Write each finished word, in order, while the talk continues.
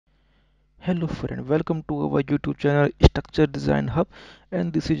Hello friend, welcome to our YouTube channel Structure Design Hub,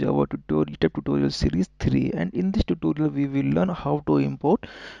 and this is our tutorial series 3, and in this tutorial we will learn how to import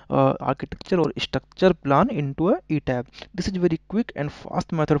architecture or structure plan into a Etab. This is very quick and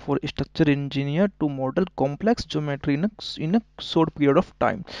fast method for structure engineer to model complex geometry in a short period of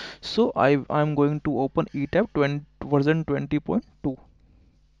time. So I'm going to open Etab 20, version 20.2.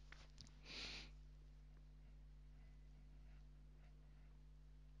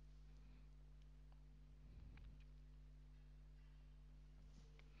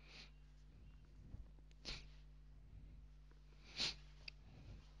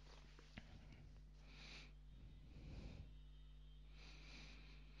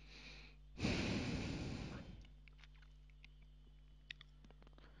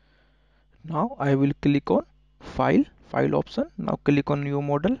 Now I will click on file option. Now click on new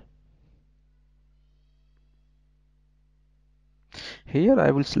model. Here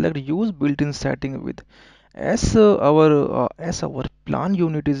I will select use built-in setting with as our plan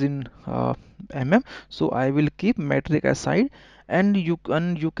unit is in so I will keep metric aside, and you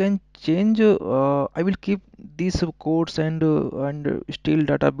can change. I will keep these codes and still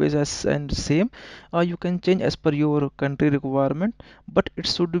database as and same. You can change as per your country requirement, but it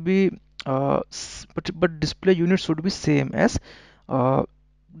should be but display unit should be same as uh,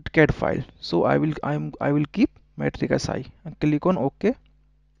 CAD file. So I will keep metric aside and click on OK.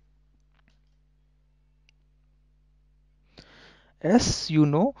 As you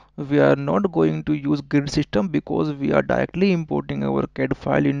know, we are not going to use grid system because we are directly importing our CAD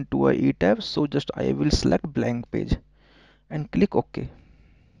file into a Etab. So just I will select blank page and click OK.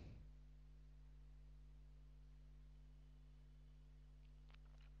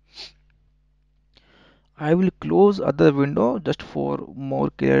 I will close other window just for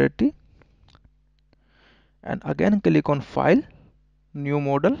more clarity, and again click on file, new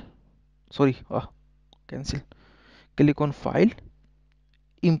model. Sorry, cancel. Click on file,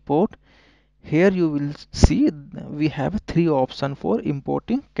 import. Here you will see we have three options for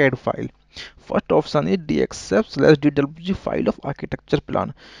importing CAD file. First option is Dxf/DWG file of architecture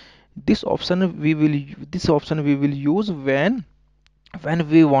plan. This option we will use when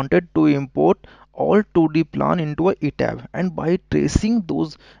we wanted to import all 2D plan into a ETAB, and by tracing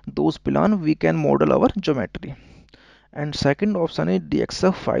those plan we can model our geometry. And second option is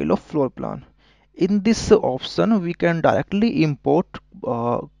Dxf file of floor plan. In this option we can directly import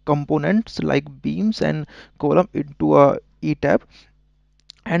components like beams and column into a ETAB,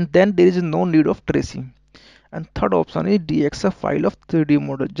 and then there is no need of tracing. And third option is Dxf file of 3D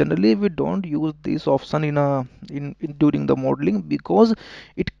model. Generally we don't use this option in during the modeling because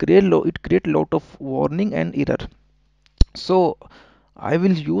it create lot of warning and error. So I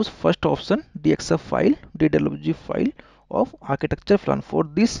will use first option, Dxf file, DWG file of architecture plan. For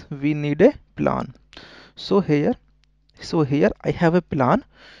this we need a plan. So here I have a plan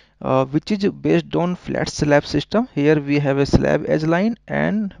which is based on flat slab system. Here we have a slab edge line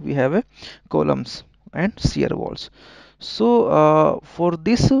and we have a columns and shear walls. So for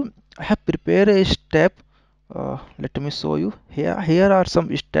this I have prepared a step. Let me show you here are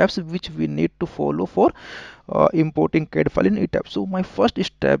some steps which we need to follow for importing CAD file in Etabs. So my first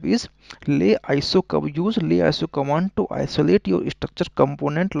step is use lay ISO command to isolate your structure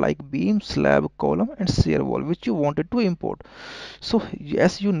component like beam, slab, column and shear wall which you wanted to import. So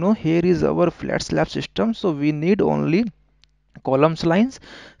as you know, here is our flat slab system, so we need only columns lines,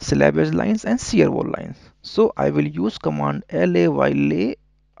 slab edge lines and shear wall lines. So I will use command lay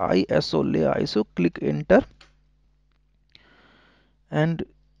ISO, click enter and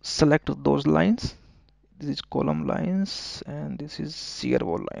select those lines. This is column lines and this is shear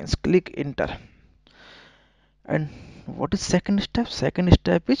wall lines. Click enter. And what is second step? Second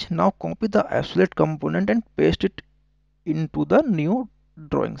step is now copy the isolate component and paste it into the new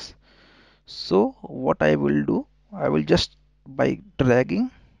drawings. So what I will do, I will just by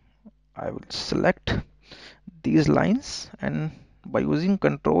dragging I will select these lines, and by using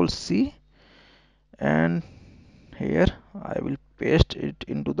Control C, and here I will paste it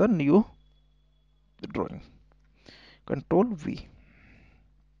into the new drawing. Control V.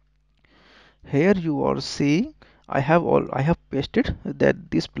 Here you are seeing I have pasted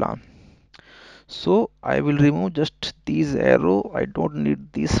that this plan. So I will remove just these arrow. I don't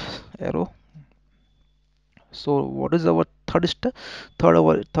need this arrow. So what is our third step?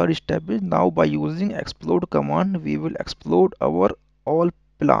 Our third step is now by using explode command we will explode our all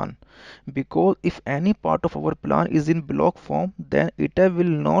plan, because if any part of our plan is in block form then it will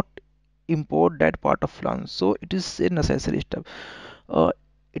not import that part of plan. So it is a necessary step.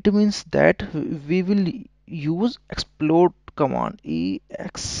 It means that we will use explode command,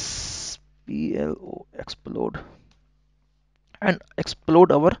 explode and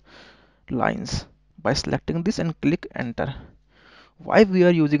explode our lines by selecting this and click enter. Why we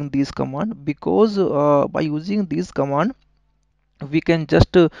are using this command? Because by using this command we can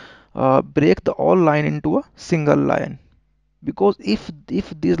just break the all line into a single line. Because if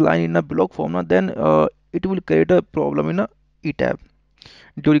this line in a block form now, then it will create a problem in a etab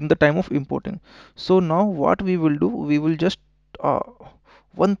during the time of importing. So now what we will do, we will just uh,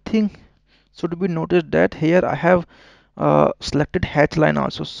 one thing should be noticed that here I have selected hatch line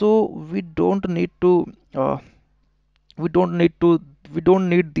also, so uh, we don't need to we don't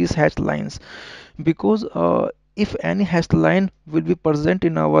need these hatch lines. Because if any hash line will be present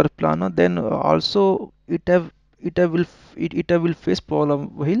in our planner, then also it will face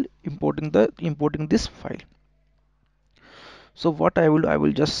problem while importing this file. So what I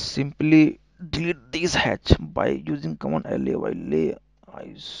will just simply delete this hatch by using command lay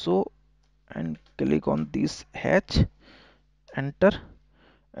iso and click on this hatch, enter,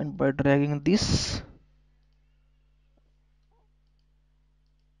 and by dragging this,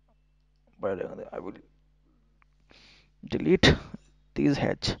 I will delete this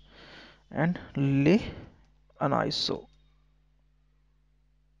hatch and lay an iso.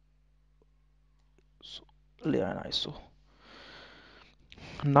 So lay an iso.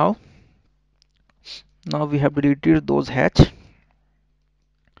 Now we have deleted those hatch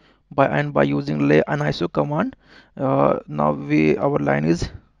by using lay an iso command. Now our line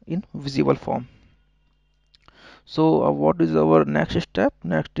is in visible form. So what is our next step?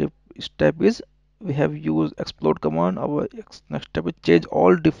 Step is we have used explode command. Our next step is change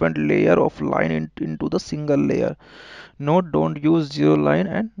all different layer of line into the single layer. No, don't use zero line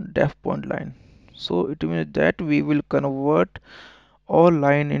and def point line. So it means that we will convert all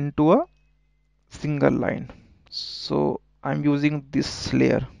line into a single line. So I'm using this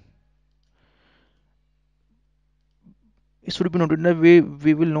layer. It should be noted that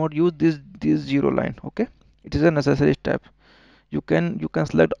we will not use this zero line. Okay, it is a necessary step. You can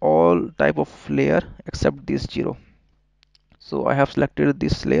select all type of layer except this zero. So I have selected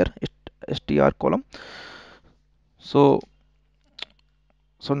this layer str column. So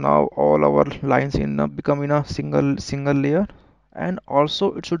so now all our lines become in a single layer. And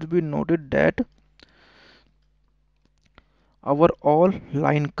also it should be noted that our all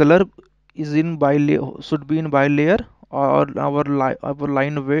line color is in by layer, should be in by layer, or our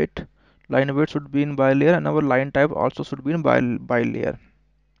line weight should be in by layer, and our line type also should be in by layer.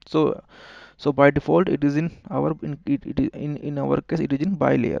 So by default it is in our it is in our case it is in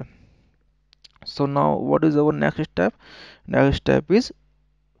by layer. So now what is our next step? Next step is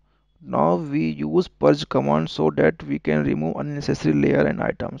now we use purge command so that we can remove unnecessary layer and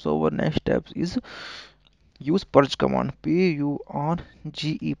item. So our next step is use purge command, purge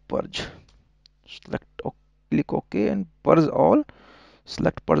purge. Click OK and purge all.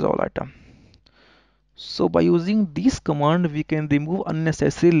 Select purge all item. So by using this command we can remove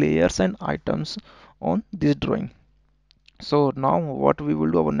unnecessary layers and items on this drawing. So now what we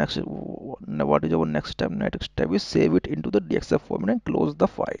will do, what is our next step? Next step is save it into the Dxf format and close the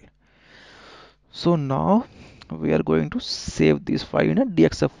file. So now we are going to save this file in a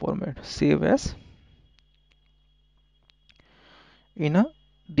Dxf format. Save as in a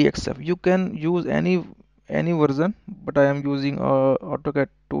Dxf. You can use any version, but I am using AutoCAD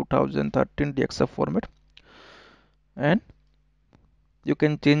 2013 Dxf format. And you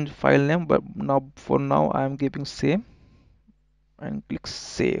can change file name, but for now I am keeping same, and click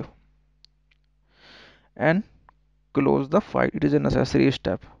save and close the file. It is a necessary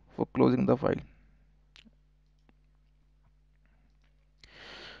step for closing the file.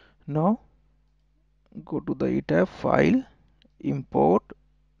 Now go to the Etabs file, import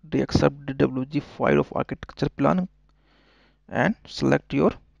Dxf DWG file of architecture plan and select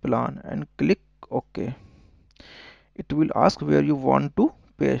your plan and click OK. It will ask where you want to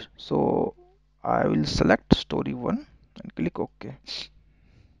paste. So I will select story 1 and click OK.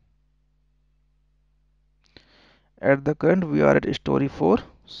 At the current we are at story 4,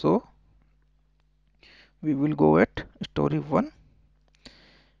 so we will go at story 1.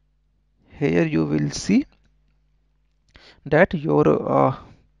 Here you will see that your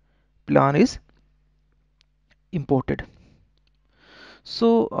plan is imported.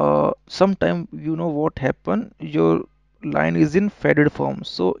 So sometime you know what happen, your line is in faded form.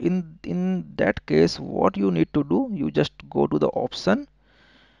 So in that case what you need to do, you just go to the option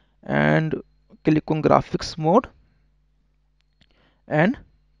and click on graphics mode and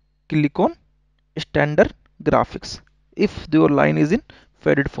click on standard graphics if your line is in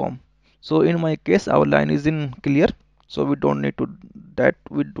faded form. So in my case our line is in clear, so we don't need to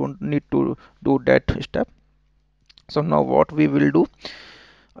do that step. So now what we will do,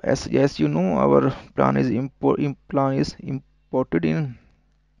 as you know, our plan is imported in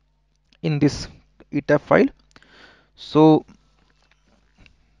this Etabs file. So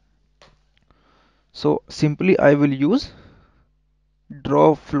simply I will use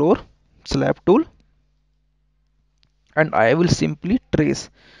draw floor slab tool, and I will simply trace.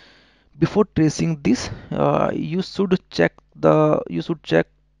 Before tracing this, you should check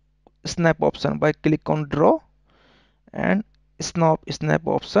snap option by click on draw and snap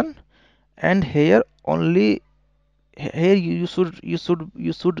option, and here only, here you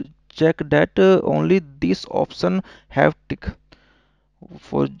should check that only this option have tick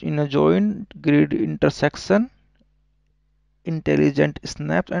for in a joint grid intersection intelligent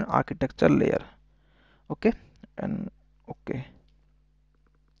snaps and architecture layer. Okay, and okay,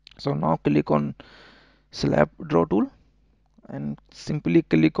 so now click on slab draw tool and simply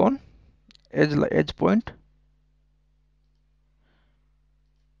click on edge point.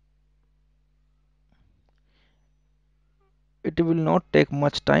 It will not take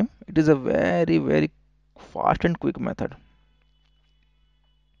much time. It is a very fast and quick method.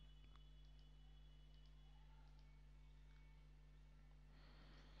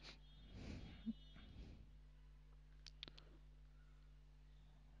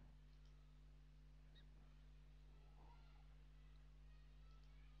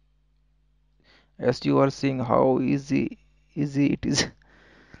 As you are seeing how easy it is.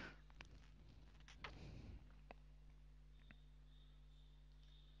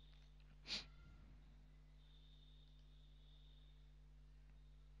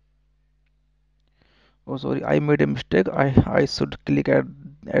 Oh sorry, I made a mistake. I should click at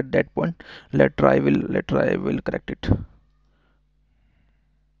that point. Later I will correct it.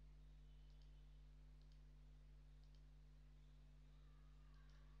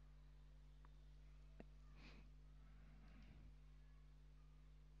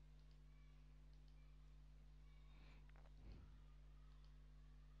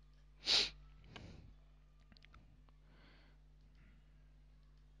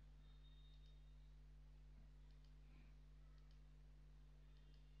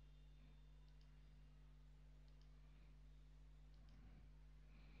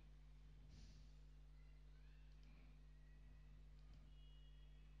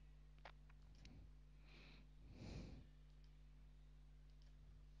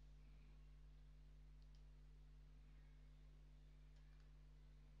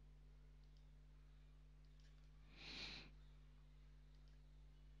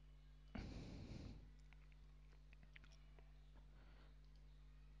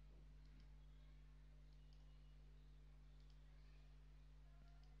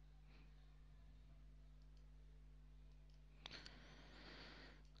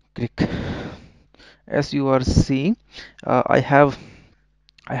 Click. As you are seeing, I have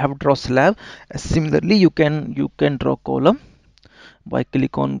draw slab. Similarly, you can draw column by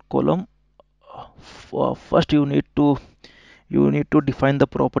click on column. First you need to define the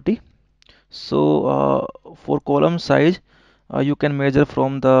property. So for column size, you can measure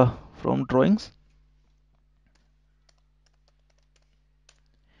from drawings,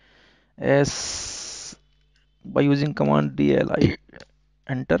 as by using command DLI,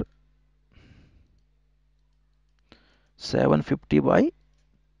 enter 750 by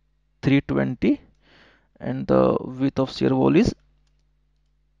 320, and the width of shear wall is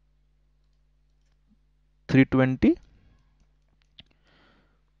 320.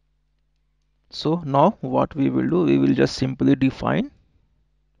 So now what we will do, we will just simply define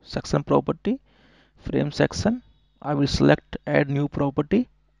section property, frame section. I will select add new property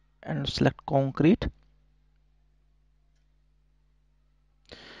and select concrete.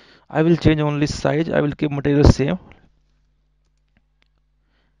 I will change only size. I will keep material same,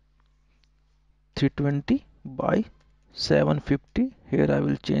 320 by 750. Here I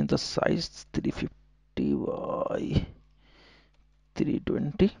will change the size 350 by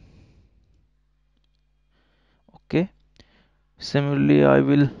 320. Okay, similarly I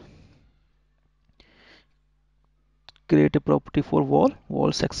will create a property for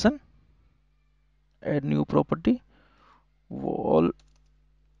wall section, add new property, wall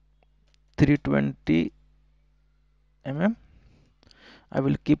 320 mm. I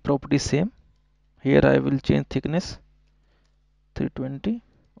will keep property same. Here I will change thickness 320.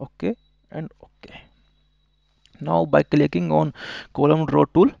 Okay, and okay. Now by clicking on column draw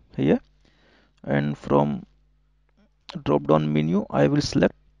tool here, and from drop down menu I will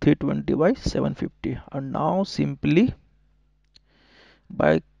select 320 by 750, and now simply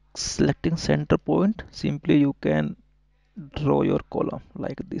by selecting center point, simply you can draw your column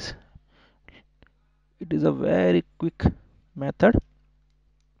like this. It is a very quick method.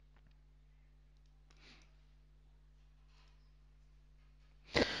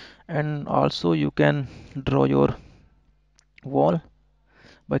 And also you can draw your wall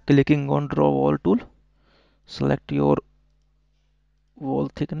by clicking on draw wall tool. Select your wall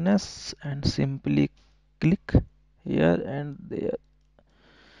thickness and simply click here and there,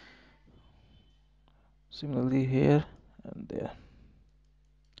 similarly here and there,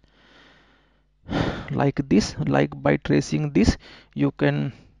 like this. Like by tracing this, you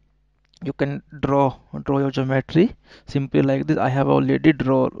can draw your geometry simply like this. I have already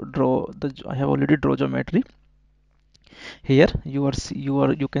draw geometry here. You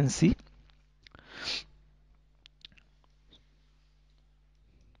can see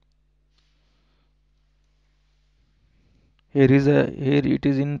here it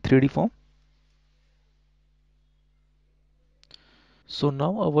is in 3D form. So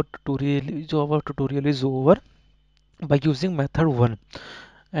now our tutorial is over. By using method 1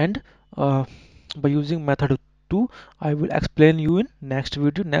 and uh, by using method 2, I will explain you in next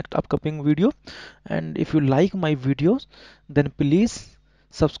upcoming video. And if you like my videos, then please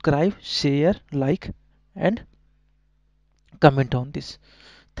subscribe, share, like and comment on this.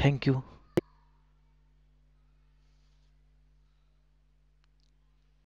 Thank you.